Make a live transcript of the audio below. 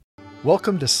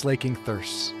Welcome to Slaking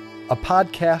Thirsts, a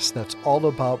podcast that's all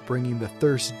about bringing the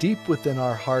thirst deep within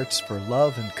our hearts for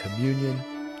love and communion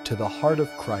to the heart of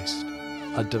Christ,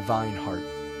 a divine heart,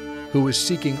 who is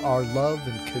seeking our love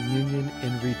and communion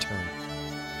in return.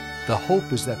 The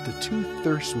hope is that the two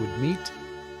thirsts would meet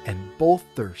and both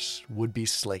thirsts would be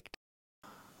slaked.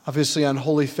 Obviously on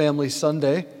Holy Family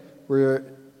Sunday, where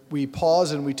we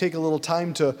pause and we take a little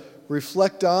time to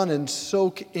reflect on and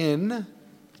soak in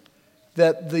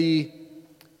that the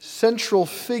central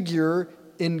figure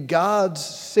in God's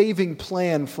saving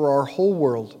plan for our whole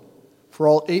world, for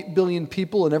all 8 billion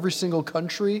people in every single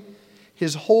country,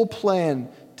 his whole plan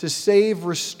to save,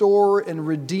 restore, and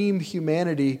redeem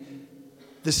humanity,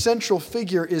 the central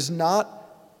figure is not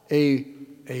a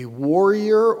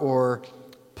warrior or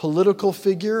political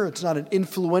figure. It's not an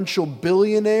influential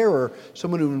billionaire or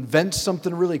someone who invents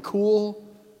something really cool.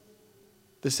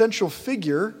 The central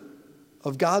figure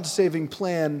of God's saving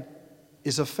plan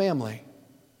is a family.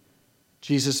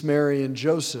 Jesus, Mary, and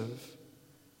Joseph.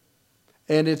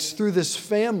 And it's through this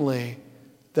family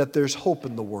that there's hope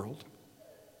in the world.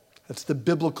 That's the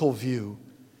biblical view,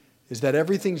 is that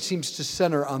everything seems to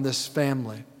center on this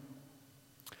family.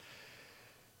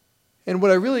 And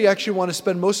what I really actually want to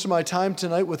spend most of my time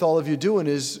tonight with all of you doing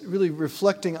is really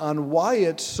reflecting on why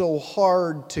it's so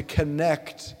hard to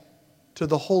connect to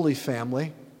the Holy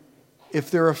Family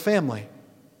if they're a family.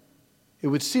 It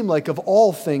would seem like of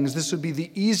all things, this would be the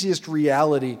easiest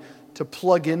reality to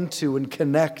plug into and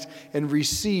connect and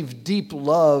receive deep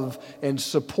love and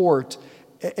support.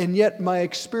 And yet my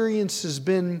experience has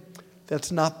been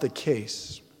that's not the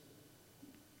case.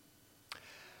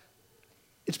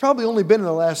 It's probably only been in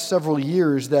the last several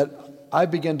years that I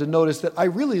began to notice that I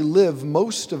really live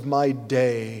most of my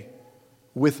day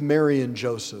with Mary and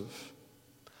Joseph.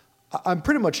 I'm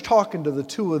pretty much talking to the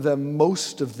two of them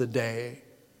most of the day.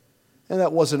 And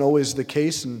that wasn't always the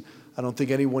case, and I don't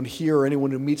think anyone here or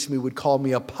anyone who meets me would call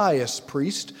me a pious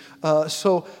priest.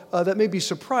 So that may be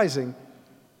surprising.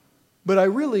 But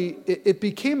it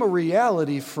became a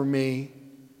reality for me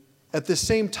at the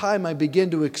same time I began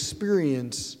to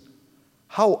experience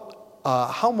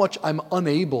how much I'm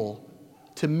unable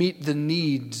to meet the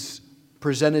needs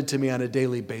presented to me on a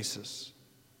daily basis.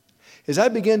 As I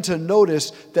began to notice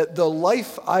that the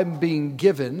life I'm being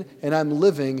given and I'm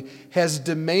living has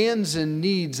demands and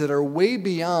needs that are way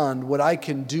beyond what I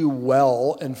can do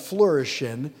well and flourish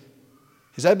in,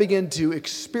 as I began to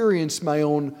experience my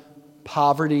own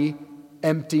poverty,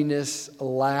 emptiness,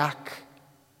 lack,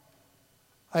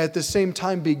 I at the same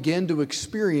time began to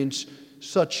experience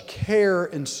such care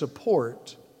and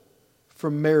support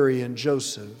from Mary and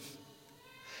Joseph.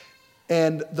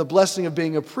 And the blessing of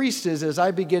being a priest is as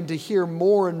I begin to hear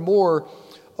more and more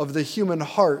of the human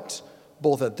heart,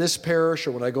 both at this parish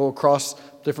or when I go across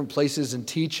different places and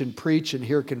teach and preach and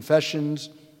hear confessions,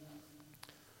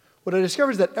 what I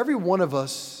discover is that every one of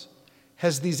us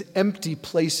has these empty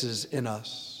places in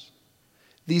us,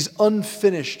 these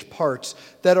unfinished parts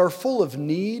that are full of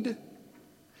need,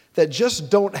 that just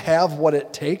don't have what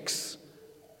it takes,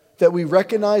 that we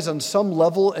recognize on some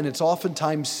level, and it's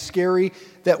oftentimes scary,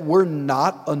 that we're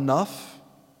not enough,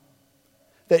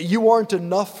 that you aren't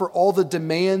enough for all the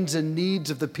demands and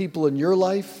needs of the people in your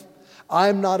life.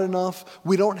 I'm not enough.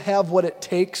 We don't have what it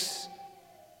takes.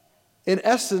 In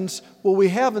essence, what we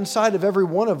have inside of every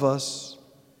one of us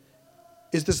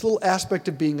is this little aspect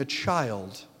of being a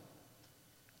child.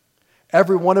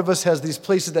 Every one of us has these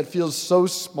places that feel so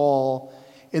small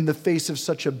in the face of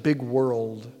such a big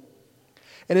world.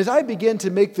 And as I began to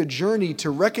make the journey to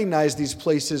recognize these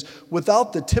places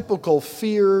without the typical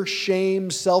fear, shame,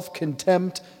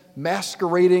 self-contempt,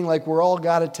 masquerading like we're all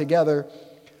got it together,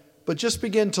 but just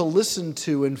begin to listen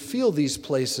to and feel these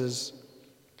places,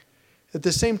 at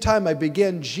the same time I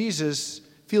began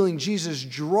feeling Jesus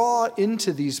draw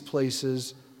into these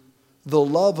places the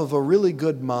love of a really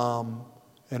good mom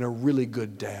and a really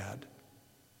good dad,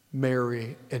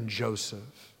 Mary and Joseph.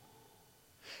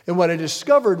 And what I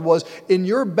discovered was in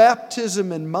your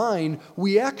baptism and mine,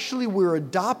 we actually were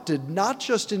adopted not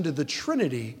just into the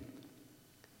Trinity,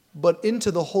 but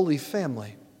into the Holy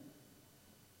Family.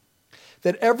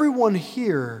 That everyone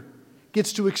here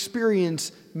gets to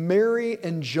experience Mary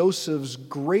and Joseph's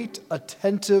great,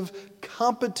 attentive,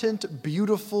 competent,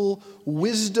 beautiful,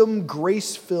 wisdom,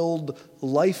 grace-filled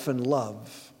life and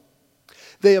love.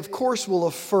 They, of course, will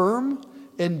affirm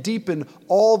and deepen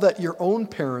all that your own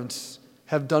parents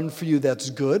have done for you that's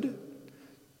good.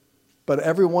 But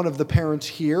every one of the parents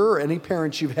here, or any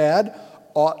parents you've had,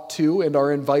 ought to and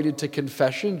are invited to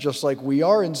confession just like we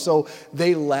are. And so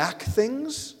they lack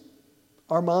things.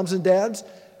 Our moms and dads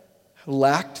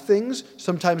lacked things.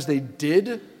 Sometimes they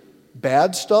did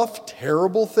bad stuff,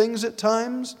 terrible things at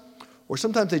times, or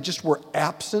sometimes they just were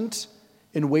absent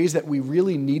in ways that we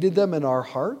really needed them in our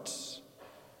hearts.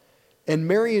 And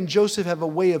Mary and Joseph have a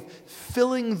way of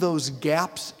filling those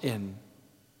gaps in.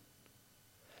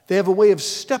 They have a way of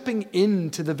stepping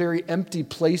into the very empty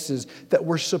places that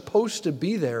were supposed to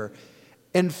be there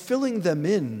and filling them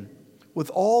in with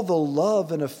all the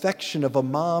love and affection of a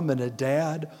mom and a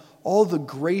dad, all the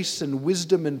grace and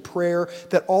wisdom and prayer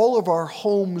that all of our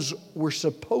homes were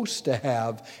supposed to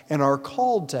have and are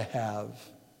called to have.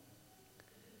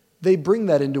 They bring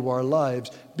that into our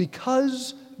lives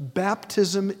because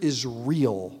baptism is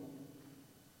real.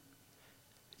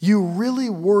 You really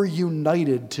were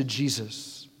united to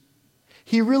Jesus.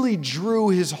 He really drew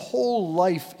his whole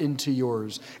life into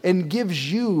yours and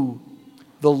gives you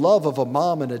the love of a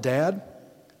mom and a dad.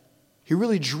 He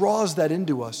really draws that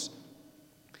into us.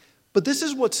 But this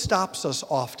is what stops us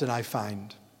often, I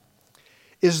find,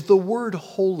 is the word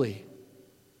holy.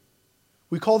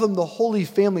 We call them the Holy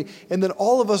Family, and then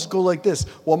all of us go like this: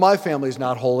 well, my family's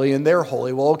not holy, and they're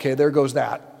holy. Well, okay, there goes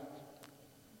that.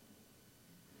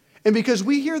 And because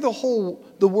we hear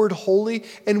the word holy,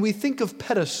 and we think of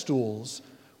pedestals,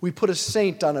 we put a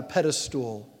saint on a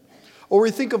pedestal. Or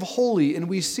we think of holy, and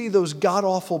we see those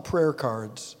god-awful prayer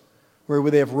cards, where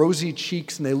they have rosy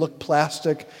cheeks and they look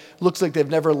plastic, looks like they've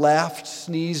never laughed,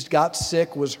 sneezed, got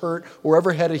sick, was hurt, or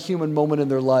ever had a human moment in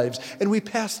their lives. And we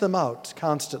pass them out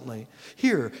constantly.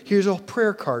 Here's a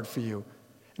prayer card for you.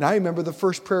 And I remember the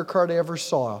first prayer card I ever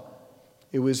saw.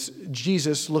 It was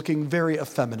Jesus looking very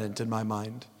effeminate in my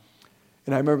mind.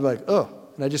 And I remember like, oh,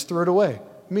 and I just threw it away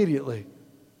immediately.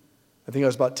 I think I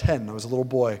was about 10. I was a little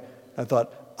boy. I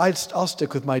thought, I'll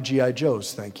stick with my G.I.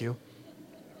 Joes, thank you.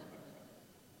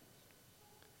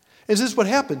 Is this what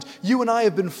happens? You and I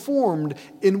have been formed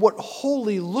in what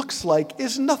holy looks like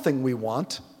is nothing we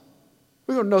want.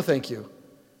 We go, no, thank you.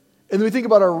 And then we think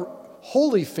about our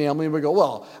holy family and we go,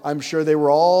 well, I'm sure they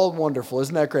were all wonderful.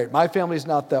 Isn't that great? My family's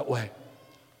not that way.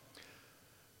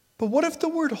 But what if the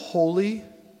word holy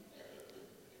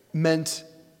meant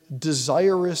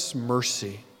desirous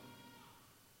mercy?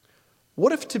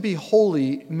 What if to be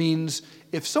holy means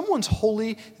if someone's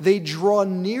holy, they draw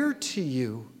near to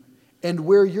you and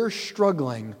where you're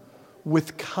struggling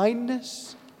with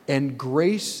kindness and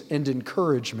grace and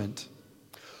encouragement?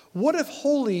 What if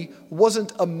holy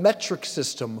wasn't a metric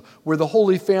system where the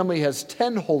Holy Family has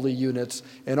 10 holy units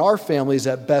and our families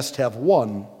at best have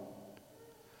 1?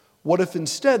 What if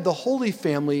instead the Holy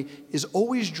Family is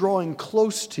always drawing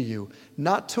close to you,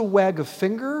 not to wag a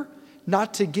finger,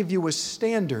 not to give you a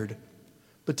standard,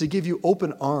 but to give you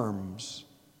open arms?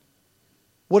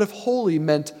 What if holy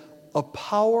meant a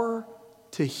power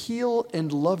to heal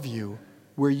and love you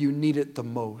where you need it the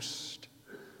most?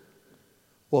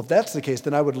 Well, if that's the case,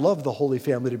 then I would love the Holy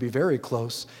Family to be very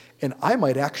close, and I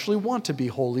might actually want to be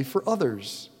holy for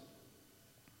others.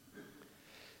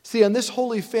 See, on this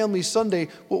Holy Family Sunday,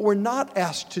 what we're not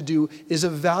asked to do is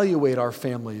evaluate our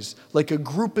families like a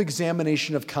group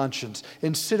examination of conscience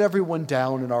and sit everyone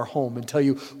down in our home and tell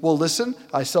you, well, listen,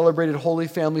 I celebrated Holy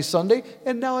Family Sunday,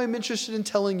 and now I'm interested in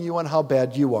telling you on how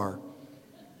bad you are.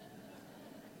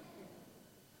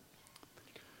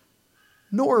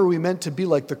 Nor are we meant to be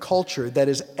like the culture that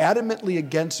is adamantly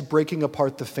against breaking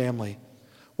apart the family,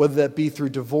 whether that be through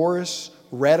divorce,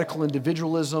 radical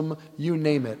individualism, you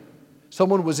name it.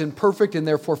 Someone was imperfect and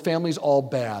therefore family's all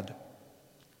bad.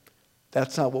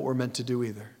 That's not what we're meant to do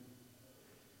either.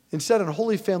 Instead, on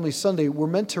Holy Family Sunday, we're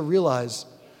meant to realize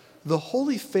the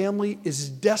Holy Family is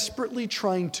desperately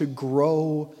trying to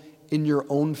grow in your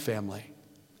own family.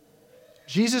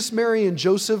 Jesus, Mary, and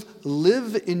Joseph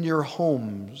live in your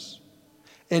homes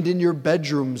and in your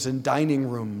bedrooms and dining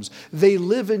rooms. They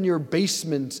live in your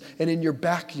basements and in your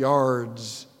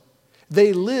backyards.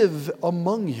 They live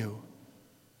among you.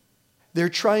 They're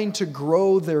trying to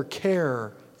grow their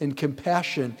care and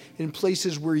compassion in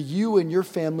places where you and your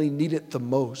family need it the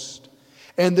most.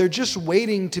 And they're just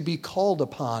waiting to be called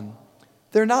upon.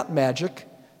 They're not magic.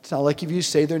 It's not like if you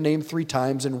say their name 3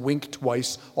 times and wink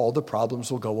twice, all the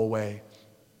problems will go away.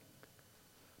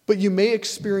 But you may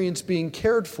experience being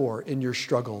cared for in your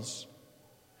struggles.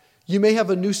 You may have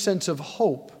a new sense of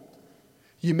hope.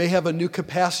 You may have a new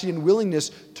capacity and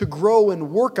willingness to grow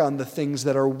and work on the things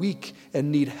that are weak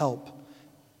and need help.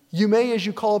 You may, as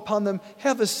you call upon them,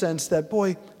 have a sense that,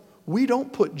 boy, we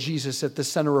don't put Jesus at the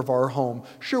center of our home.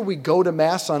 Sure, we go to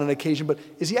Mass on an occasion, but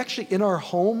is he actually in our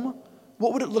home?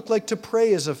 What would it look like to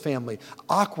pray as a family?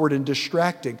 Awkward and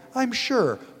distracting, I'm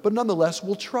sure, but nonetheless,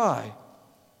 we'll try.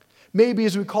 Maybe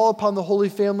as we call upon the Holy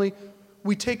Family,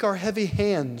 we take our heavy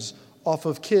hands off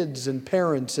of kids and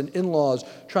parents and in-laws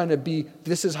trying to be,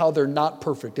 this is how they're not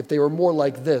perfect, if they were more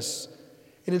like this.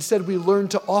 And instead we learn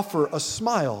to offer a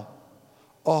smile,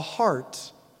 a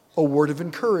heart, a word of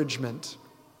encouragement.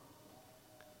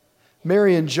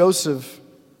 Mary and Joseph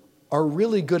are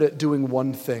really good at doing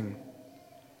one thing,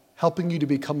 helping you to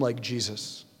become like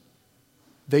Jesus.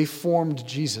 They formed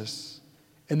Jesus,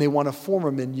 and they want to form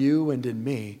him in you and in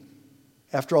me.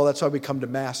 After all, that's why we come to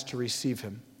Mass, to receive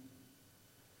him.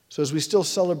 So as we still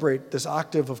celebrate this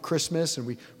octave of Christmas and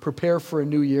we prepare for a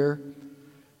new year,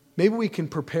 maybe we can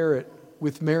prepare it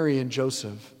with Mary and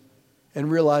Joseph and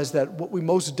realize that what we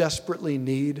most desperately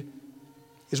need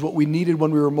is what we needed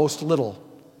when we were most little.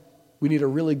 We need a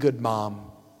really good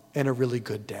mom and a really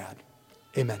good dad.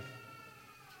 Amen.